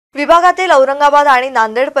विभागातील औरंगाबाद आणि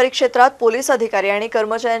नांदेड परिक्षेत्रात पोलीस अधिकारी आणि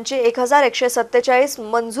कर्मचाऱ्यांची 1147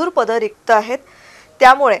 मंजूर पदं रिक्त आहेत।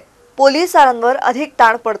 त्यामुळे पोलिसांवर अधिक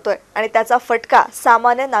ताण पडतोय आणि त्याचा फटका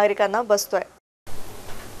सामान्य नागरिकांना बसतोय।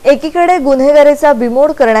 एकीकडे गुन्हेगारीचा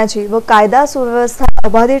बिमोड करण्याची व कायदा सुव्यवस्था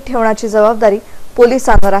अबाधित ठेवण्याची जबाबदारी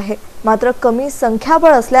पोलिसांवर आहे, मात्र कमी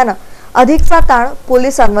संख्याबळ असल्याने अधिकचा ताण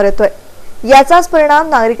पोलिसांवर येतोय। याचाच परिणाम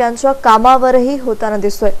नागरिकांच्या कामावरही होताना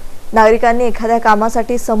दिसतोय। नागरिकांनी एखाद्या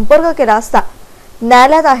कामासाठी संपर्क केला असता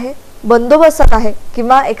न्यायालयात आहे, बंदोबस्तात आहे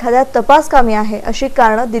किंवा एखाद्या तपास कामी आहे अशी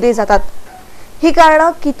कारणं दिली जातात। ही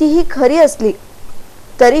कारणं कितीही खरी असली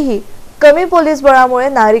तरीही कमी पोलीस बळामुळे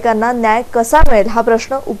नागरिकांना न्याय कसा मिळेल हा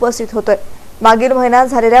प्रश्न उपस्थित होतोय। मागील महिन्यात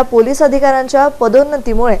झालेल्या पोलीस अधिकाऱ्यांच्या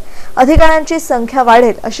पदोन्नतीमुळे अधिकाऱ्यांची संख्या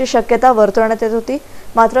वाढेल अशी शक्यता वर्तवण्यात येत होती,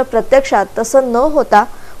 मात्र प्रत्यक्षात तसं न होता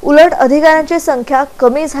उलट अधिकाऱ्यांची संख्या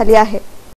कमी झाली आहे।